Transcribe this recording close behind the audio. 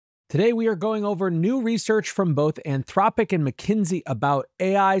Today, we are going over new research from both Anthropic and McKinsey about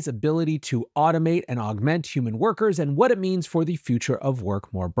AI's ability to automate and augment human workers and what it means for the future of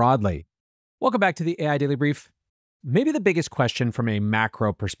work more broadly. Welcome back to the AI Daily Brief. Maybe the biggest question from a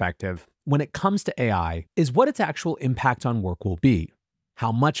macro perspective when it comes to AI is what its actual impact on work will be.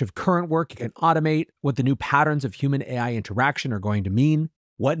 How much of current work it can automate, what the new patterns of human-AI interaction are going to mean,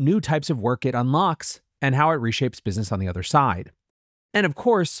 what new types of work it unlocks, and how it reshapes business on the other side. And of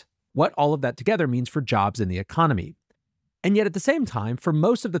course, what all of that together means for jobs in the economy. And yet at the same time, for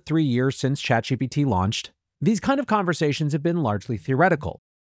most of the 3 years since ChatGPT launched, these kind of conversations have been largely theoretical.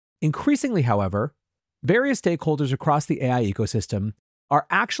 Increasingly, however, various stakeholders across the AI ecosystem are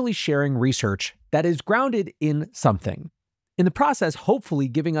actually sharing research that is grounded in something. In the process, hopefully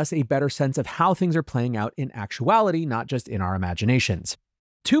giving us a better sense of how things are playing out in actuality, not just in our imaginations.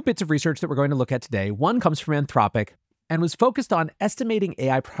 Two bits of research that we're going to look at today. One comes from Anthropic and was focused on estimating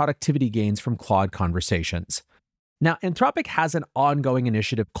AI productivity gains from Claude conversations. Now, Anthropic has an ongoing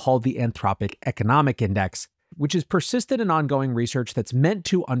initiative called the Anthropic Economic Index, which is persistent and ongoing research that's meant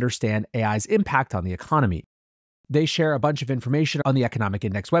to understand AI's impact on the economy. They share a bunch of information on the Economic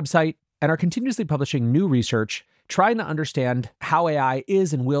Index website and are continuously publishing new research trying to understand how AI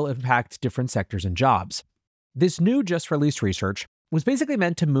is and will impact different sectors and jobs. This new just released research was basically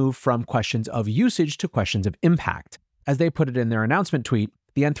meant to move from questions of usage to questions of impact. As they put it in their announcement tweet,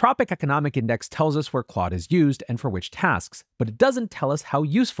 the Anthropic Economic Index tells us where Claude is used and for which tasks, but it doesn't tell us how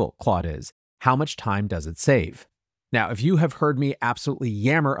useful Claude is. How much time does it save? Now, if you have heard me absolutely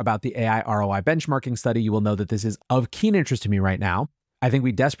yammer about the AI ROI benchmarking study, you will know that this is of keen interest to me right now. I think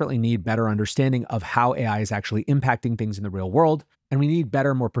we desperately need better understanding of how AI is actually impacting things in the real world, and we need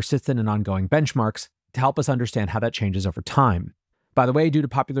better, more persistent and ongoing benchmarks to help us understand how that changes over time. By the way, due to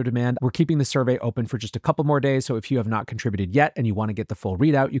popular demand, we're keeping the survey open for just a couple more days, so if you have not contributed yet and you want to get the full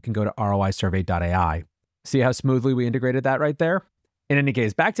readout, you can go to roisurvey.ai. See how smoothly we integrated that right there? In any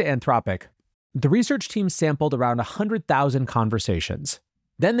case, back to Anthropic. The research team sampled around 100,000 conversations.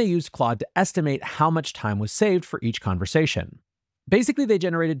 Then they used Claude to estimate how much time was saved for each conversation. Basically, they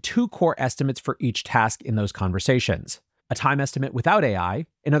generated two core estimates for each task in those conversations. A time estimate without AI,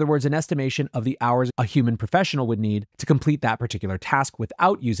 in other words, an estimation of the hours a human professional would need to complete that particular task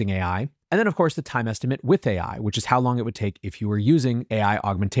without using AI. And then, of course, the time estimate with AI, which is how long it would take if you were using AI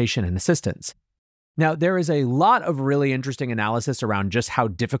augmentation and assistance. Now, there is a lot of really interesting analysis around just how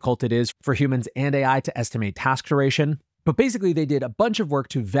difficult it is for humans and AI to estimate task duration. But basically, they did a bunch of work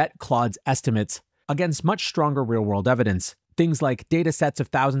to vet Claude's estimates against much stronger real-world evidence. Things like data sets of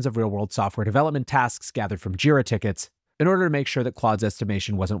thousands of real-world software development tasks gathered from Jira tickets, in order to make sure that Claude's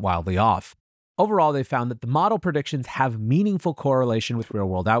estimation wasn't wildly off. Overall, they found that the model predictions have meaningful correlation with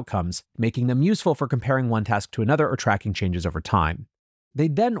real-world outcomes, making them useful for comparing one task to another or tracking changes over time. They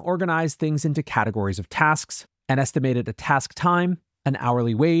then organized things into categories of tasks and estimated a task time, an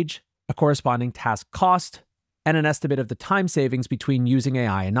hourly wage, a corresponding task cost, and an estimate of the time savings between using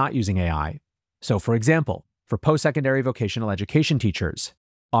AI and not using AI. So, for example, for post-secondary vocational education teachers,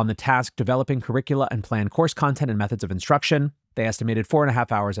 on the task developing curricula and plan course content and methods of instruction, they estimated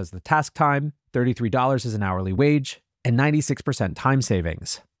 4.5 hours as the task time, $33 as an hourly wage, and 96% time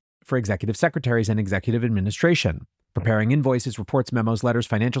savings. For executive secretaries and executive administration, preparing invoices, reports, memos, letters,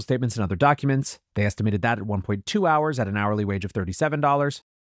 financial statements, and other documents, they estimated that at 1.2 hours at an hourly wage of $37,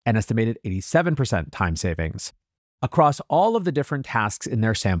 and estimated 87% time savings. Across all of the different tasks in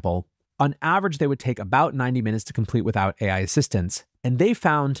their sample, on average, they would take about 90 minutes to complete without AI assistance, and they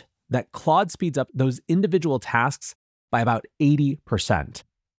found that Claude speeds up those individual tasks by about 80%.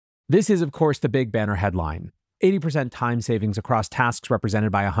 This is, of course, the big banner headline: 80% time savings across tasks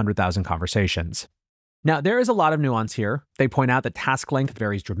represented by 100,000 conversations. Now, there is a lot of nuance here. They point out that task length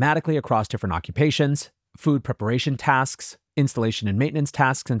varies dramatically across different occupations. Food preparation tasks, installation and maintenance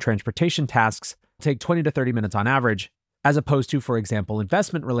tasks, and transportation tasks take 20 to 30 minutes on average, as opposed to, for example,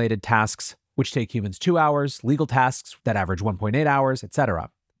 investment-related tasks, which take humans 2 hours, legal tasks that average 1.8 hours, etc.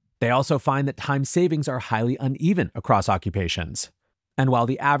 They also find that time savings are highly uneven across occupations. And while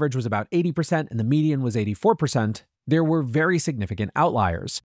the average was about 80% and the median was 84%, there were very significant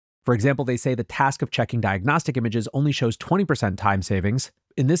outliers. For example, they say the task of checking diagnostic images only shows 20% time savings.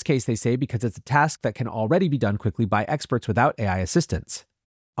 In this case, they say because it's a task that can already be done quickly by experts without AI assistance.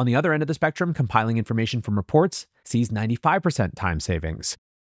 On the other end of the spectrum, compiling information from reports sees 95% time savings.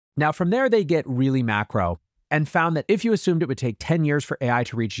 Now, from there, they get really macro and found that if you assumed it would take 10 years for AI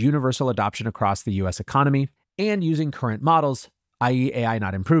to reach universal adoption across the US economy, and using current models, i.e. AI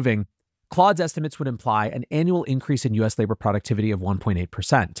not improving, Claude's estimates would imply an annual increase in US labor productivity of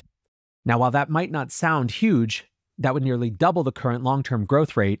 1.8%. Now, while that might not sound huge, that would nearly double the current long-term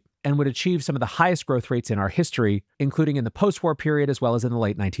growth rate and would achieve some of the highest growth rates in our history, including in the post-war period as well as in the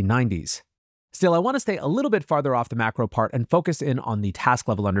late 1990s. Still, I want to stay a little bit farther off the macro part and focus in on the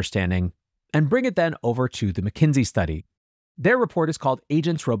task-level understanding and bring it then over to the McKinsey study. Their report is called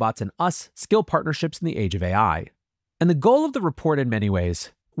Agents, Robots, and Us: Skill Partnerships in the Age of AI. And the goal of the report in many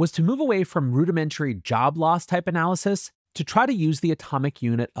ways was to move away from rudimentary job loss type analysis to try to use the atomic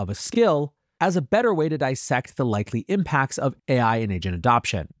unit of a skill as a better way to dissect the likely impacts of AI and agent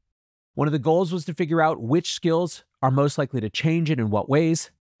adoption. One of the goals was to figure out which skills are most likely to change and in what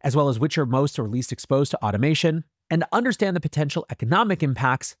ways, as well as which are most or least exposed to automation, and to understand the potential economic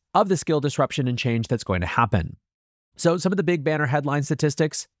impacts of the skill disruption and change that's going to happen. So some of the big banner headline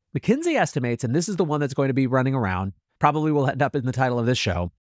statistics, McKinsey estimates, and this is the one that's going to be running around, probably will end up in the title of this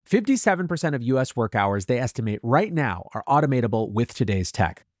show, 57% of US work hours they estimate right now are automatable with today's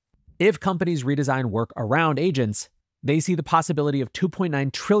tech. If companies redesign work around agents, they see the possibility of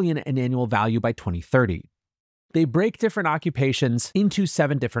 $2.9 trillion in annual value by 2030. They break different occupations into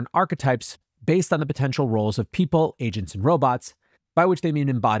 7 different archetypes based on the potential roles of people, agents, and robots, by which they mean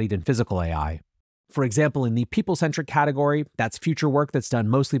embodied and physical AI. For example, in the people-centric category, that's future work that's done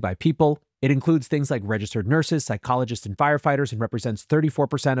mostly by people. It includes things like registered nurses, psychologists, and firefighters, and represents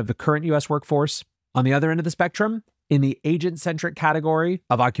 34% of the current US workforce. On the other end of the spectrum, in the agent-centric category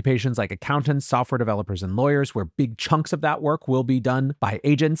of occupations like accountants, software developers, and lawyers, where big chunks of that work will be done by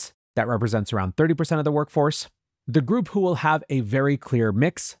agents, that represents around 30% of the workforce. The group who will have a very clear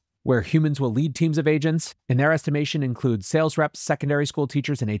mix, where humans will lead teams of agents, in their estimation includes sales reps, secondary school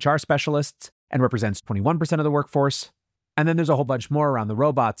teachers, and HR specialists, and represents 21% of the workforce. And then there's a whole bunch more around the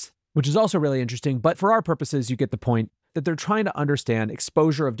robots, which is also really interesting, but for our purposes, you get the point that they're trying to understand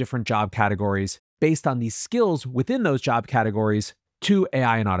exposure of different job categories based on these skills within those job categories to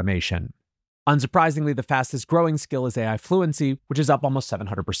AI and automation. Unsurprisingly, the fastest growing skill is AI fluency, which is up almost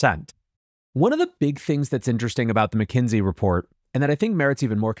 700%. One of the big things that's interesting about the McKinsey report, and that I think merits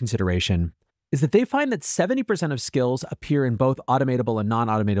even more consideration, is that they find that 70% of skills appear in both automatable and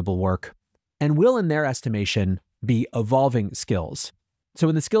non-automatable work, and will, in their estimation, be evolving skills. So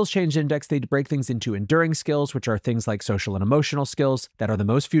in the skills change index, they break things into enduring skills, which are things like social and emotional skills that are the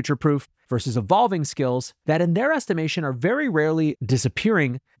most future-proof, versus evolving skills that in their estimation are very rarely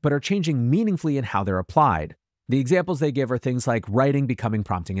disappearing, but are changing meaningfully in how they're applied. The examples they give are things like writing becoming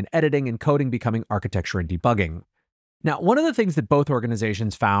prompting and editing, and coding becoming architecture and debugging. Now, one of the things that both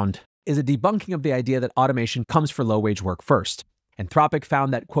organizations found is a debunking of the idea that automation comes for low-wage work first. Anthropic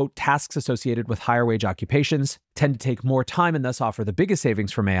found that, quote, tasks associated with higher wage occupations tend to take more time and thus offer the biggest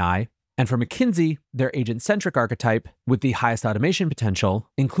savings from AI. And for McKinsey, their agent-centric archetype with the highest automation potential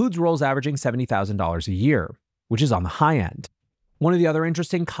includes roles averaging $70,000 a year, which is on the high end. One of the other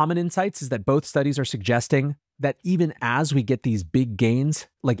interesting common insights is that both studies are suggesting that even as we get these big gains,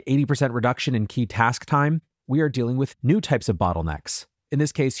 like 80% reduction in key task time, we are dealing with new types of bottlenecks. In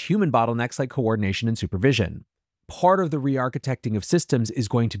this case, human bottlenecks like coordination and supervision. Part of the re-architecting of systems is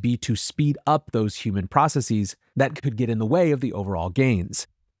going to be to speed up those human processes that could get in the way of the overall gains.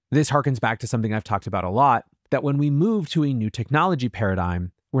 This harkens back to something I've talked about a lot, that when we move to a new technology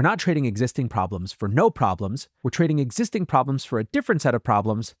paradigm, we're not trading existing problems for no problems, we're trading existing problems for a different set of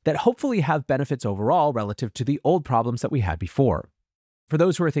problems that hopefully have benefits overall relative to the old problems that we had before. For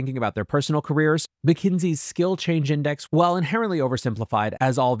those who are thinking about their personal careers, McKinsey's Skill Change Index, while inherently oversimplified,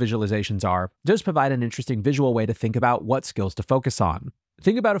 as all visualizations are, does provide an interesting visual way to think about what skills to focus on.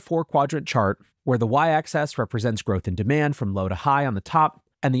 Think about a 4-quadrant chart where the y-axis represents growth in demand from low to high on the top,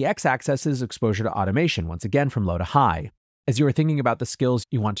 and the x-axis is exposure to automation, once again from low to high. As you are thinking about the skills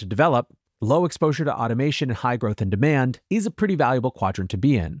you want to develop, low exposure to automation and high growth in demand is a pretty valuable quadrant to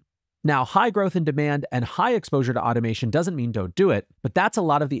be in. Now, high growth in demand and high exposure to automation doesn't mean don't do it, but that's a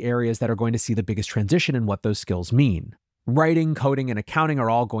lot of the areas that are going to see the biggest transition in what those skills mean. Writing, coding, and accounting are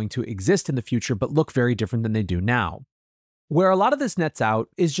all going to exist in the future, but look very different than they do now. Where a lot of this nets out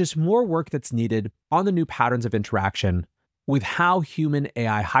is just more work that's needed on the new patterns of interaction with how human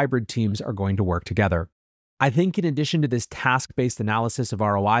AI hybrid teams are going to work together. I think in addition to this task-based analysis of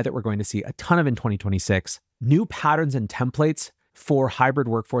ROI that we're going to see a ton of in 2026, new patterns and templates for hybrid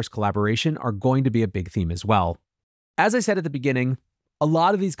workforce collaboration are going to be a big theme as well. As I said at the beginning, a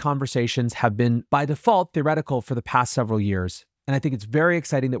lot of these conversations have been, by default, theoretical for the past several years, and I think it's very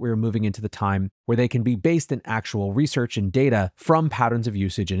exciting that we are moving into the time where they can be based in actual research and data from patterns of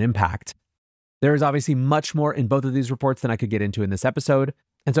usage and impact. There is obviously much more in both of these reports than I could get into in this episode,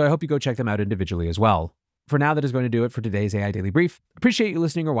 and so I hope you go check them out individually as well. For now, that is going to do it for today's AI Daily Brief. Appreciate you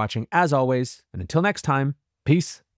listening or watching as always, and until next time, peace